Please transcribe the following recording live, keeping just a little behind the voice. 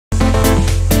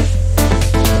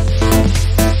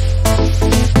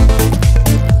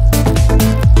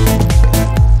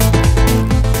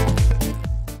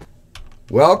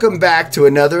Welcome back to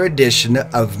another edition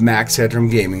of Maxheadrum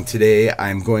Gaming. Today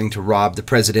I'm going to rob the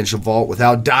presidential vault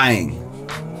without dying.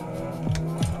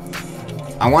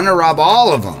 I want to rob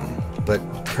all of them, but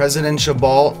presidential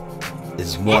vault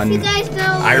is one. If you guys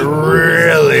know, I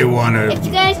really want to. If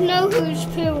you guys know who's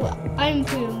Pooh, I'm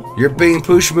Pooh. You're being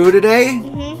PoooShmooo today?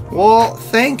 Mm-hmm. Well,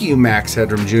 thank you,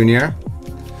 Maxheadrum Jr.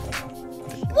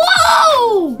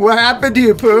 Whoa! What happened to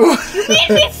you, Pooh? You made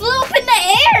me float up in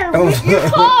the air with your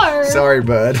car. Sorry,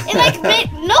 bud.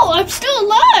 No, I'm still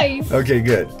alive. Okay,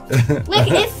 good.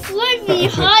 Like, it flew me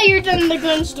higher than the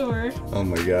gun store. Oh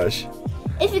my gosh.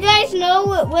 If you guys know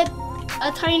what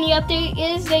a tiny update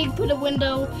is, they put a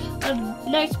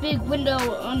nice big window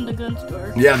on the gun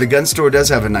store. Yeah, the gun store does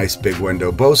have a nice big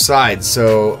window, both sides.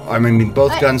 So, I mean,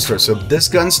 both gun stores. So this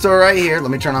gun store right here,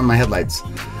 let me turn on my headlights.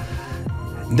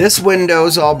 This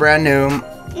window's all brand new.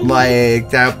 Like,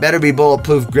 that better be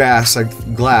bulletproof glass. I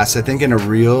think in a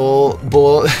real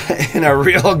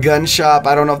gun shop,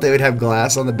 I don't know if they would have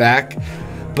glass on the back,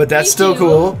 but that's still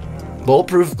cool.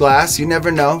 Bulletproof glass, you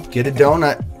never know. Get a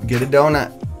donut. Get a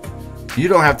donut. You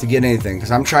don't have to get anything,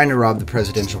 because I'm trying to rob the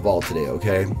presidential vault today,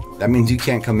 okay? That means you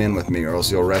can't come in with me, or else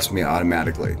you'll arrest me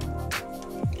automatically.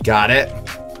 Got it?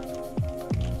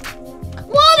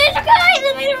 Whoa, there's a guy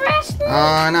that made arrested.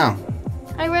 I know.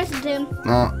 I arrested him.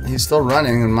 No, he's still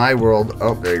running in my world.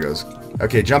 Oh, there he goes.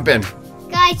 Okay, jump in.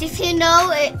 Guys, if you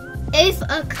know,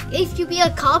 if you be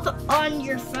a cop on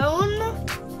your phone,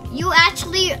 you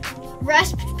actually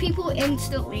arrest people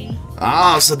instantly.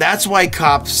 Oh, so that's why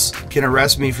cops can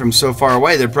arrest me from so far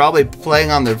away. They're probably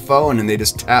playing on their phone and they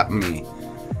just tap me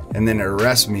and then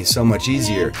arrest me so much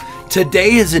easier.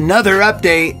 Today is another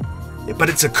update, but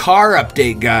it's a car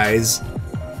update, guys.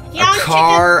 Yeah, a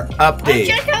car update.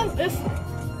 Check out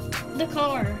the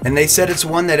car. And they said it's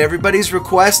one that everybody's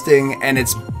requesting, and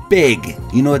it's big.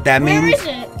 You know what that means? Where is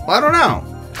it? Well, I don't know.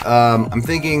 I'm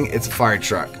thinking it's a fire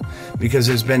truck, because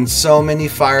there's been so many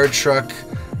fire truck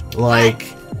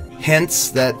hints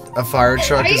that a fire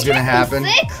truck is going to happen.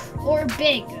 Thick or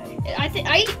big?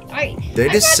 They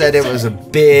just said it was a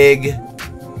big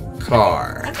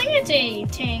car. I think it's a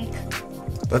tank.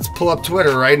 Let's pull up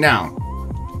Twitter right now.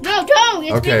 No, don't.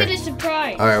 Let's Okay. make it a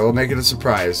surprise. All right, we'll make it a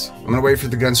surprise. I'm gonna wait for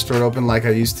the gun store to open like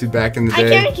I used to back in the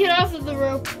day. I can't get off of the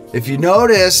rope. If you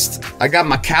noticed, I got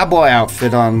my cowboy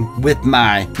outfit on with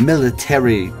my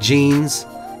military jeans,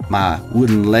 my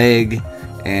wooden leg,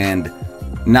 and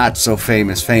not so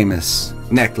famous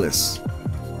necklace.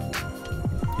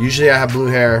 Usually I have blue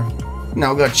hair. Now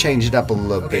I'm gonna change it up a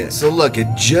little bit. So look, it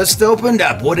just opened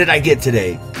up. What did I get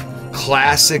today?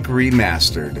 Classic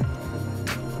Remastered.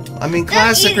 I mean,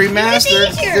 Classic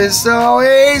Remastered is so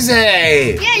easy.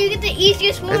 Yeah, you get the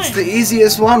easiest one. It's the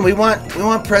easiest one. We want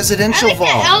Presidential I like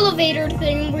Vault. the elevator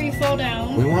thing where you fall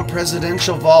down. We want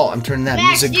Presidential Vault. I'm turning that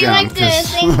Max, music do you down like because the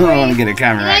thing I where want to you- get a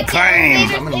camera. you like the Clang!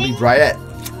 elevator I'm gonna thing? leave right at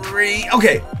 3.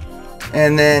 Okay,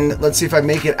 and then let's see if I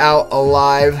make it out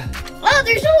alive. Oh,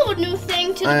 there's a little new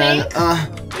thing to the bank.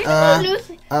 There's a little new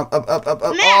thing. Up.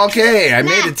 Max, Okay, I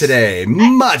made it Max. today.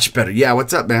 Much better. Yeah,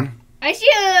 what's up, man? I see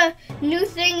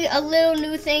a little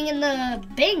new thing in the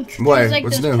bank. Why? There's like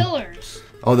What's those new? pillars.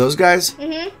 Oh, those guys?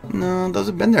 Mm-hmm. No, those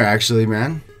have been there actually,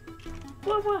 man.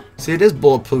 What? See, it is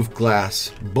bulletproof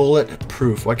glass.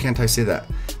 Bulletproof. Why can't I say that?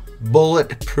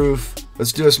 Bulletproof.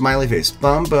 Let's do a smiley face.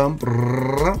 Bum bum.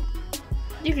 Brrr,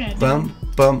 You can bum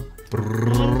bum.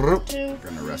 Brrr. 1, 2. You're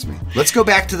gonna arrest me. Let's go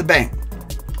back to the bank.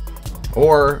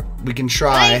 Or we can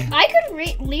try. I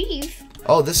could leave.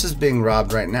 Oh, this is being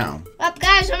robbed right now. Up,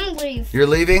 guys, I'm gonna leave. You're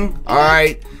leaving? All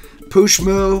right.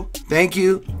 PoooShmooo, thank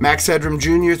you. Maxheadrum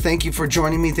Jr, thank you for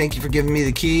joining me. Thank you for giving me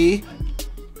the key.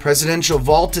 Presidential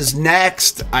Vault is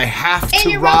next. I have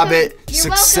to rob it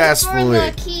successfully. You're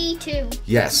welcome for the key too.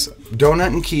 Yes, donut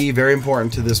and key, very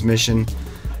important to this mission.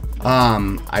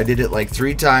 I did it like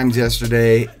 3 times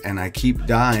yesterday, and I keep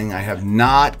dying. I have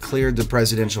not cleared the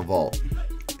Presidential Vault.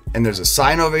 And there's a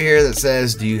sign over here that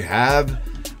says, do you have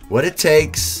what it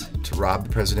takes to rob the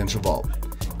Presidential Vault?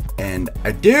 And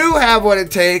I do have what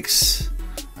it takes,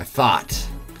 I thought,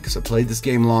 because I played this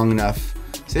game long enough.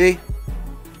 See?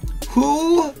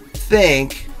 You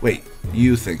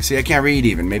think, see, I can't read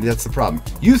even, maybe that's the problem.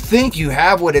 You think you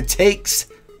have what it takes?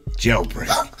 Jailbreak.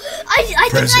 I think I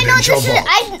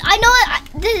know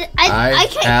what this is.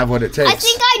 I have what it takes. I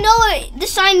think I know what the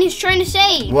sign is trying to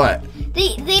say. What?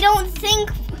 They don't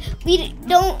think they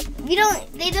don't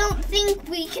think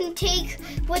we can take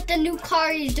what the new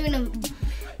car is doing.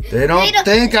 They don't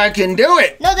think I can do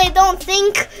it. No, they don't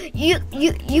think you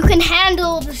can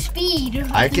handle the speed.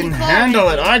 I can handle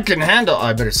it. I can handle.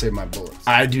 I better save my bullets.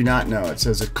 I do not know. It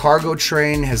says a cargo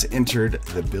train has entered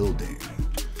the building.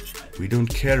 We don't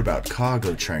care about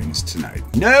cargo trains tonight.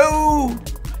 No!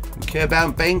 We care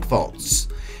about bank vaults.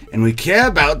 And we care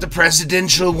about the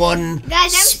presidential one.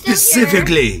 Guys, I'm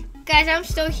specifically. Still here. Guys, I'm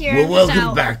still here. Well,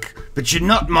 welcome back. But you're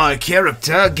not my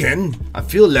character again. I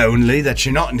feel lonely that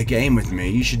you're not in the game with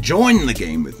me. You should join the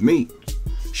game with me.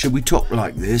 Should we talk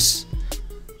like this?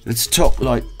 Let's talk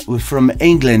like we're from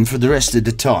England for the rest of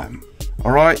the time.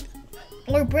 Alright?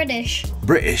 Or British.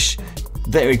 British.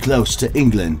 Very close to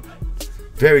England.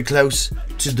 Very close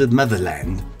to the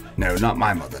motherland. No, not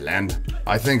my motherland.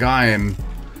 I think I am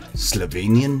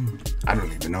Slovenian. I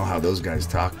don't even know how those guys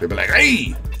talk. They'll be like,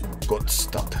 hey, got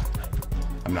stuck.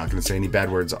 I'm not going to say any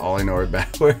bad words. All I know are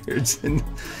bad words in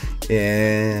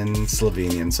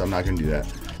Slovenian, so I'm not going to do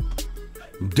that.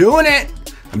 I'm doing it.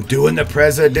 I'm doing the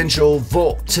presidential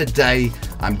vault today.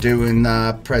 I'm doing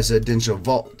the presidential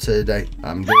vault today.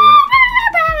 I'm doing it.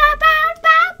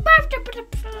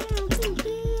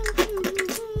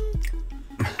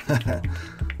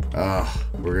 Oh,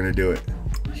 we're going to do it.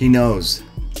 He knows.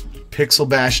 Pixel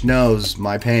Bash knows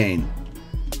my pain.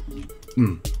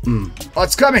 Oh,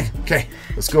 it's coming. Okay,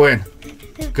 let's go in.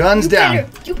 Guns down.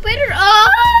 You better.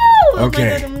 Oh!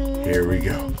 Okay, here we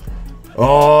go.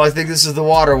 Oh, I think this is the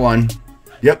water one.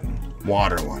 Yep,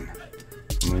 water one.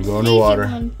 I'm gonna go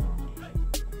underwater.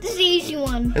 This is the easy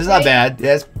one. It's not bad.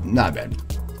 Yeah, it's not bad.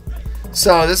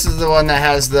 So this is the one that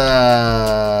has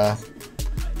the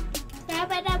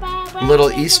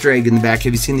little Easter egg in the back.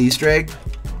 Have you seen the Easter egg?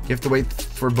 You have to wait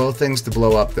for both things to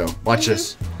blow up, though. Watch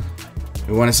this.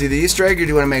 You want to see the Easter egg, or do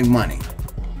you want to make money?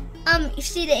 You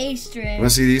see the Easter egg. You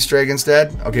want to see the Easter egg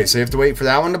instead? Okay, so you have to wait for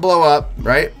that one to blow up,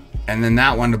 right? And then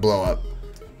that one to blow up.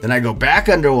 Then I go back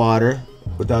underwater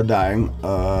without dying.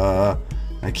 I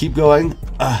keep going.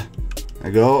 I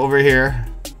go over here.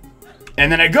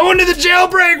 And then I go into the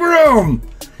jailbreak room!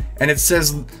 And it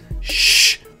says,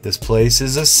 shh, this place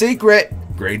is a secret.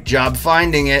 Great job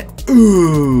finding it.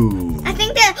 Ooh. I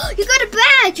think that you got a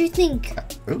badge, I think.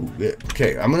 Ooh, good.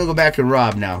 Okay, I'm gonna go back and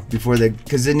rob now before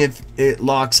because then if it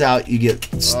locks out, you get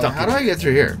stuck. How do I get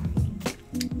through here?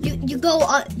 You go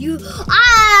let me No.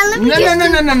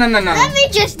 Let me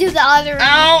just do the other ring.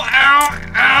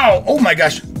 Ow! Oh my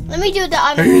gosh. Let me do the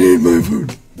other I need my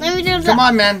food. Let me do the Come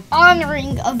on, man.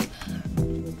 honoring of.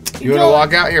 You wanna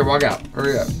walk out? Here, walk out.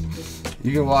 Hurry up.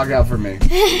 You can walk out for me.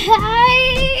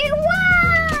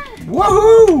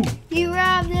 Woohoo! You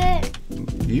robbed it.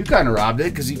 You kind of robbed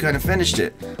it because you kind of finished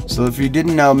it. So if you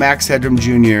didn't know, Maxheadrum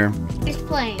Jr. is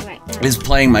playing right now. Is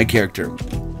playing my character.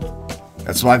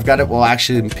 That's why I've got it. Well,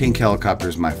 actually, pink helicopter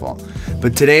is my fault.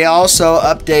 But today also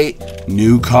update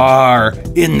new car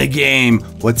in the game.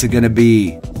 What's it gonna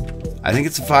be? I think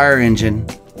it's a fire engine.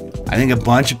 I think a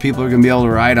bunch of people are gonna be able to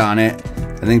ride on it.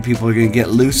 I think people are gonna get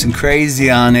loose and crazy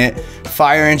on it.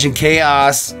 Fire engine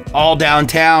chaos all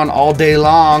downtown all day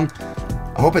long.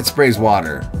 I hope it sprays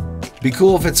water. Be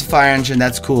cool if it's a fire engine,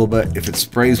 that's cool, but if it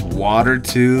sprays water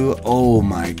too, oh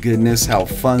my goodness, how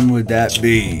fun would that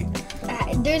be?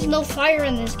 There's no fire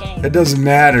in this game. It doesn't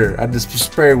matter. I just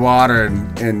spray water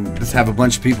and just have a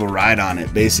bunch of people ride on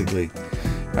it, basically.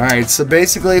 Alright, so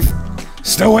basically,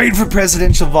 still waiting for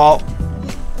Presidential Vault.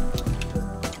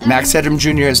 Maxheadrum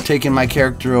Jr. has taken my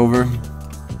character over.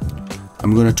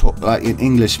 I'm going to talk in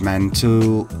English, man,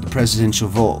 till the Presidential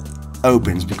Vault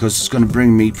opens, because it's going to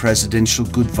bring me presidential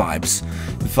good vibes.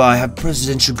 If I have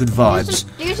presidential good vibes,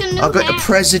 I've got the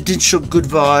presidential good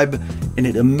vibe, and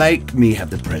it'll make me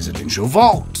have the Presidential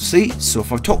Vault. See? So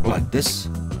if I talk like this,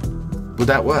 will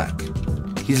that work?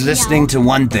 He's listening to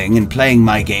one thing and playing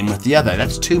my game with the other.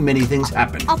 That's too many things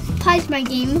happen. I'll pause my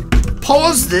game.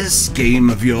 Pause this game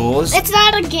of yours. It's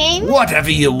not a game.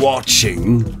 Whatever you're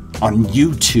watching on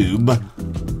YouTube.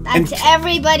 That's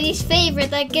everybody's favorite.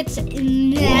 That gets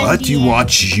What? You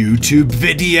watch YouTube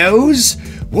videos?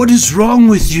 What is wrong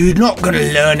with you? You're not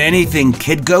gonna learn anything,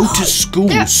 kid. Go to school.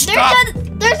 Stop.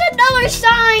 There's another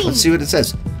sign. Let's see what it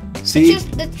says. See, it's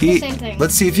the same thing.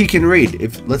 Let's see if he can read.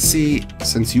 Let's see,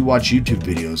 since you watch YouTube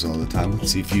videos all the time,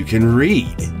 let's see if you can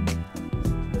read.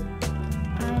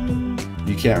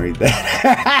 You can't read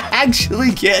that.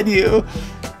 Actually, can you?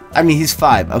 I mean, he's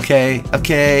 5. Okay.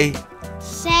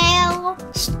 Sell.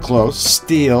 Close.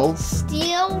 Steal.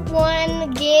 Steal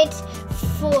 1, get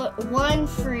 1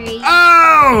 free.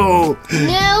 Oh!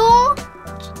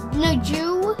 No,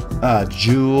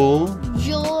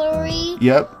 jewelry.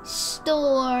 Yep.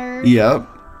 Store. Yep.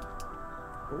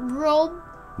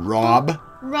 Rob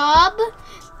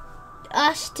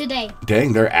us today.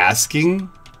 Dang, they're asking?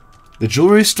 The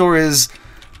jewelry store is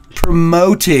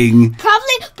promoting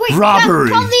robbery.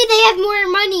 Probably they have more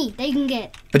money they can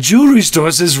get. A jewelry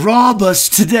store says rob us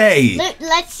today.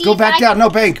 Let's see. Go back down. No,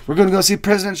 bank. We're going to go see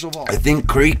Presidential Vault. I think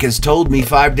Creek has told me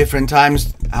 5 different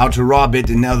times how to rob it,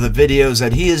 and now the videos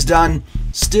that he has done,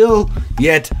 still,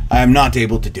 yet, I am not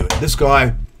able to do it. This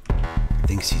guy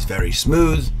thinks he's very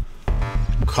smooth.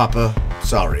 Copper,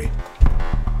 sorry.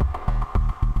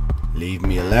 Leave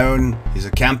me alone. He's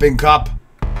a camping cop.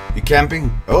 You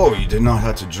camping? Oh, you did not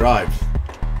have to drive.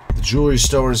 The jewelry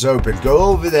store is open. Go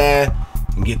over there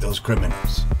and get those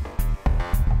criminals.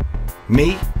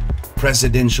 Me?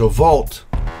 Presidential Vault.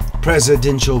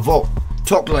 Presidential Vault.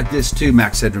 Talk like this too,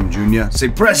 Maxheadrum Jr. Say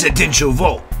Presidential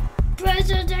Vault.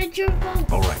 Presidential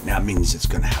Vault. Alright, now that means it's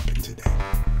gonna happen today.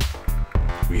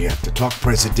 We have to talk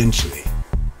presidentially.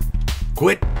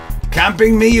 Quit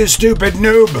camping me, you stupid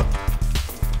noob.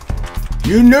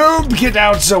 You noob, get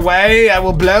out the way. I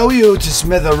will blow you to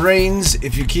smithereens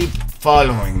if you keep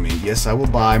following me. Yes, I will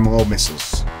buy more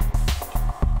missiles.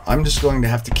 I'm just going to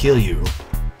have to kill you.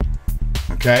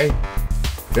 Okay?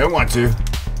 Don't want to.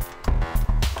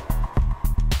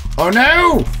 Oh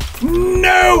no!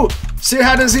 No! See,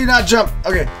 how does he not jump?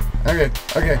 Okay.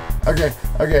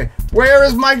 Where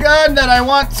is my gun that I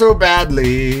want so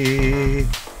badly?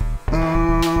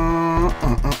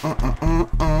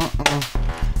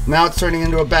 Now it's turning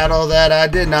into a battle that I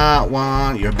did not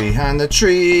want. You're behind the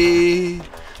tree.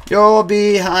 You're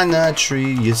behind the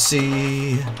tree, you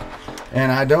see.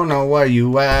 And I don't know where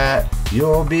you at.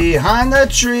 You're behind the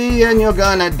tree and you're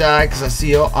gonna die because I see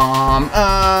your arm.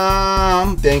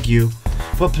 Thank you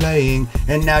for playing.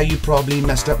 And now you probably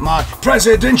messed up my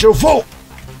Presidential Vault.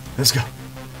 Let's go.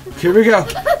 Here we go.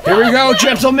 Here we go,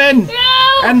 gentlemen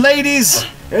and ladies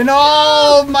and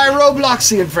all my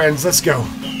Robloxian friends. Let's go.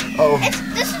 Oh.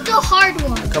 This is the hard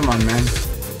one. Come on, man.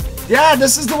 Yeah,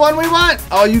 this is the one we want.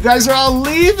 Oh, you guys are all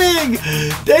leaving.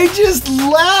 They just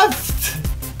left.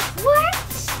 What?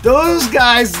 Those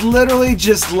guys literally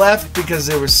just left because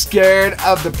they were scared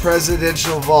of the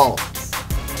Presidential Vault.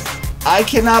 I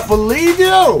cannot believe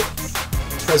you.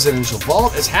 Presidential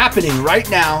Vault is happening right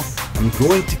now. I'm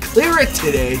going to clear it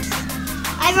today.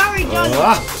 I've already done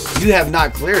it. You have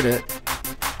not cleared it.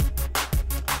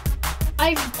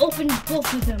 I've opened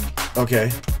both of them. Okay.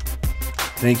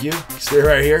 Thank you. Stay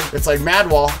right here. It's like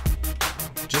Madwall.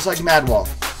 Just like Madwall.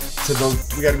 So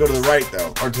we gotta go to the right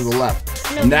though, or to the left.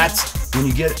 No, and that's when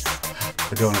you get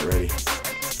the donut ready.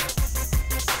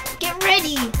 Get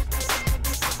ready.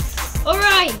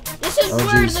 Alright, this is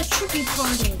where the tricky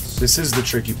part is. This is the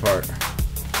tricky part.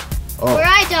 Oh. Where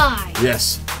I die.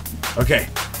 Yes. Okay.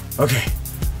 Okay.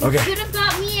 Okay. You could have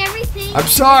got me everything. I'm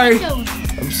sorry.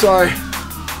 I'm sorry.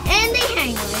 And they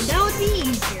hang on. That would be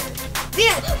easier.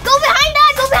 Yeah, go behind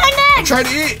that! Go behind that! I'm trying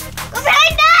to eat. Go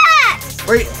behind that!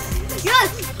 Wait.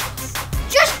 Yes.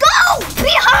 Just go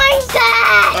behind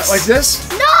that! Like this?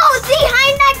 No,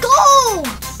 behind that gold!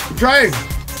 I'm trying.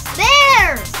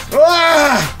 There!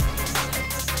 Ah!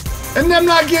 And I'm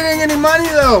not getting any money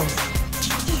though.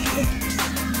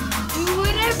 Do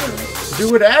whatever.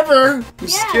 Do whatever? I'm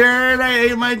scared. I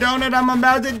ate my donut. I'm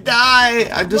about to die.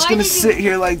 I'm just gonna sit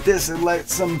here like this and let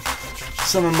some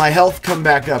of my health come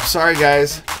back up. Sorry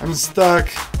guys, I'm stuck.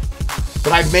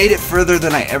 But I've made it further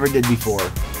than I ever did before.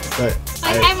 But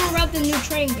I haven't rubbed the new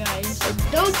train, guys.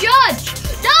 Don't judge!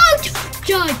 Don't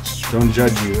judge! Don't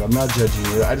judge you. I'm not judging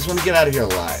you. I just want to get out of here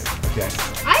alive. Okay.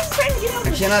 I'm trying to get out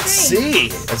of I cannot see.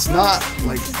 It's not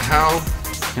like how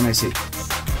can I see?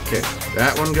 Okay,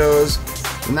 that one goes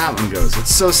and that one goes.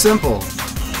 It's so simple.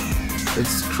 It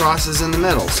crosses in the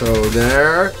middle. So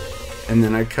there, and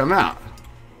then I come out.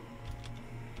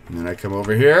 And then I come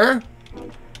over here.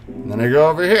 And then I go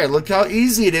over here. Look how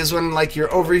easy it is when like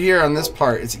you're over here on this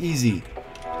part. It's easy.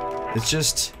 It's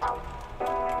just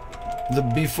the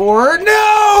before.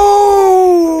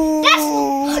 No!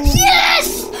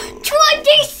 Yes!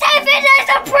 27 as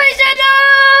a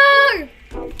prisoner!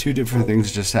 Two different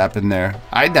things just happened there.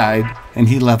 I died and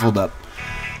he leveled up.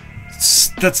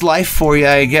 That's life for you,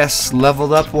 I guess.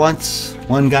 Leveled up once.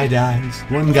 One guy dies.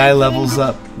 One guy levels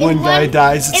up. One guy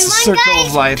dies. It's a circle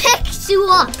of life. Picks you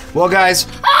up. Well, guys.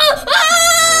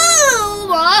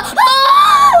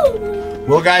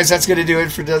 Well, guys, that's gonna do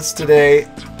it for us today.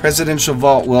 Presidential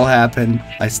Vault will happen.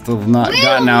 I still have not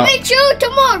gotten out. We'll meet you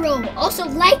tomorrow. Also,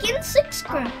 like and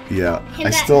subscribe. Yeah,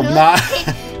 I still have not.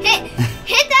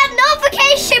 Hit that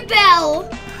notification bell.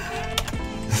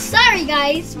 Sorry,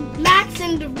 guys. Max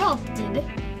interrupted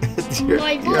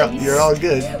my voice. You're all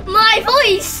good. My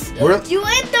voice. You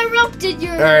interrupted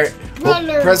your brother.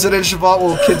 Well, Presidential Vault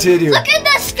will continue. Look at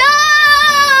the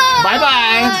sky.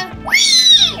 Bye-bye.